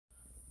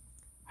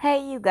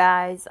Hey you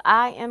guys,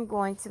 I am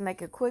going to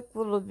make a quick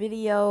little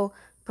video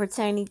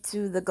pertaining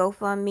to the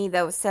GoFundMe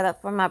that was set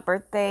up for my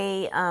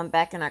birthday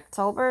back in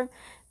October,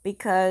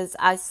 because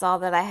I saw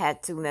that I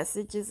had two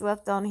messages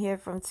left on here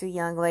from two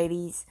young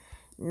ladies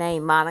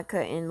named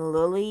Monica and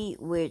Lily,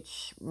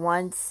 which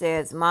one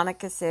says,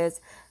 Monica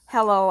says,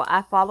 "Hello,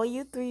 I follow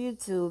you through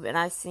YouTube and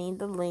I seen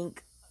the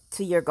link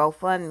to your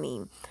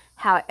GoFundMe.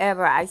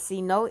 However, I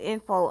see no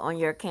info on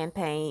your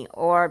campaign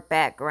or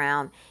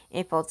background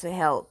info to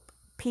help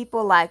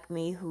people like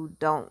me who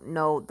don't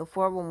know the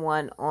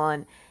 411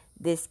 on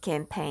this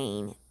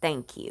campaign.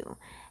 Thank you."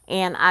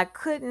 And I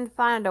couldn't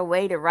find a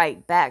way to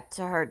write back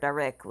to her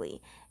directly.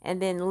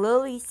 And then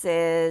Lily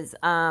says,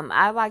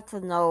 I like to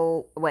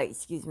know,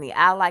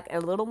 I like a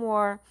little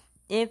more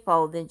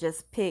info than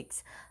just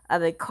pics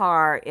of a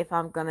car if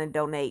I'm going to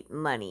donate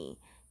money.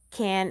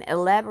 Can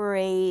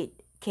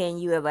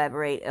you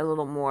elaborate a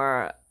little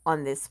more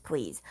on this,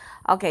 please?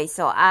 Okay,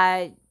 so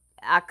I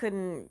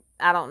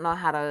don't know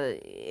how to,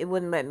 it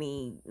wouldn't let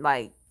me,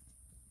 like,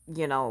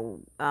 you know,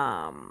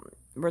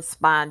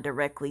 respond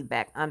directly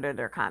back under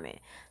their comment.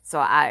 So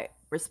I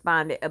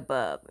responded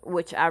above,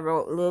 which I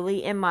wrote,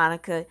 "Lily and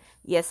Monica,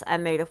 yes, I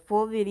made a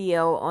full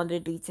video on the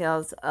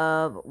details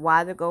of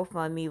why the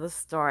GoFundMe was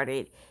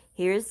started.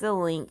 Here's the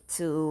link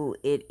to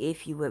it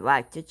if you would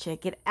like to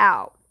check it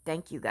out.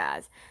 Thank you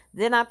guys."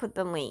 Then I put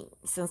the link.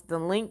 Since the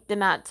link did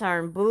not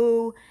turn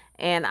blue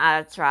and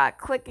I tried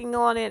clicking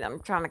on it, I'm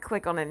trying to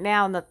click on it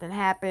now, nothing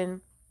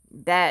happened.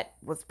 That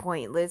was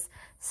pointless.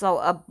 So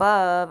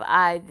above,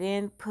 I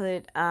then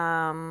put,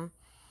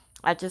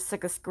 I just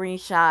took a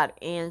screenshot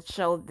and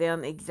showed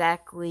them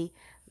exactly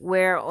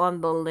where on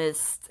the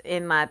list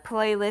in my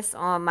playlist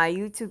on my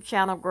YouTube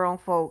channel, Grown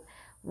Folk,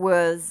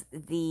 was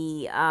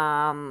the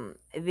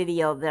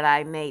video that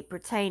I made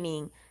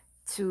pertaining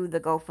to the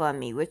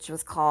GoFundMe, which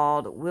was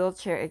called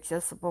 "Wheelchair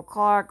Accessible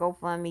Car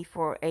GoFundMe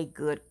for a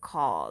Good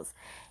Cause."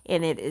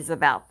 And it is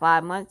about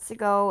 5 months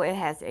ago. It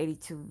has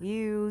 82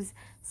 views.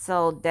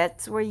 So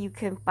that's where you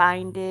can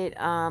find it.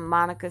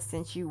 Monica,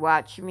 since you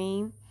watch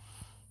me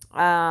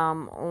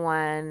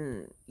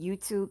on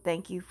YouTube,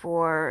 thank you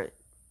for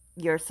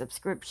your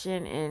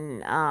subscription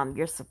and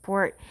your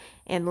support.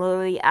 And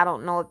Lily, I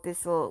don't know if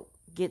this will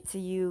get to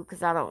you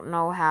because I don't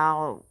know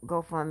how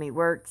GoFundMe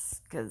works,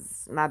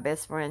 because my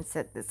best friend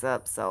set this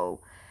up.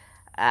 So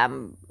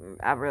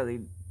I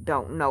really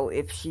don't know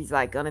if she's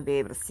like gonna be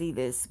able to see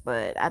this,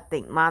 but I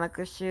think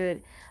Monica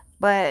should.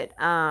 But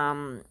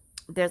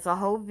there's a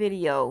whole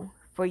video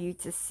for you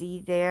to see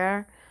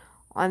there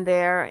on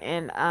there,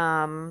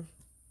 and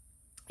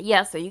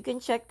yeah, so you can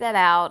check that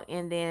out,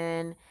 and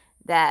then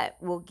that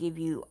will give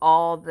you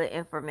all the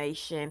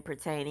information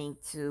pertaining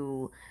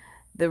to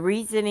the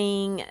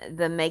reasoning,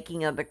 the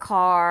making of the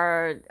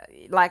car,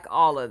 like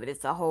all of it.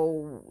 It's a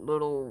whole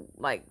little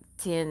like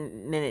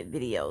 10-minute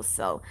video.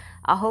 So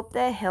I hope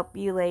that helped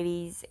you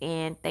ladies,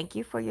 and thank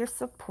you for your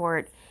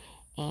support,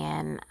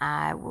 and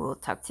I will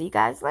talk to you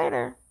guys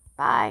later.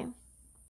 Bye.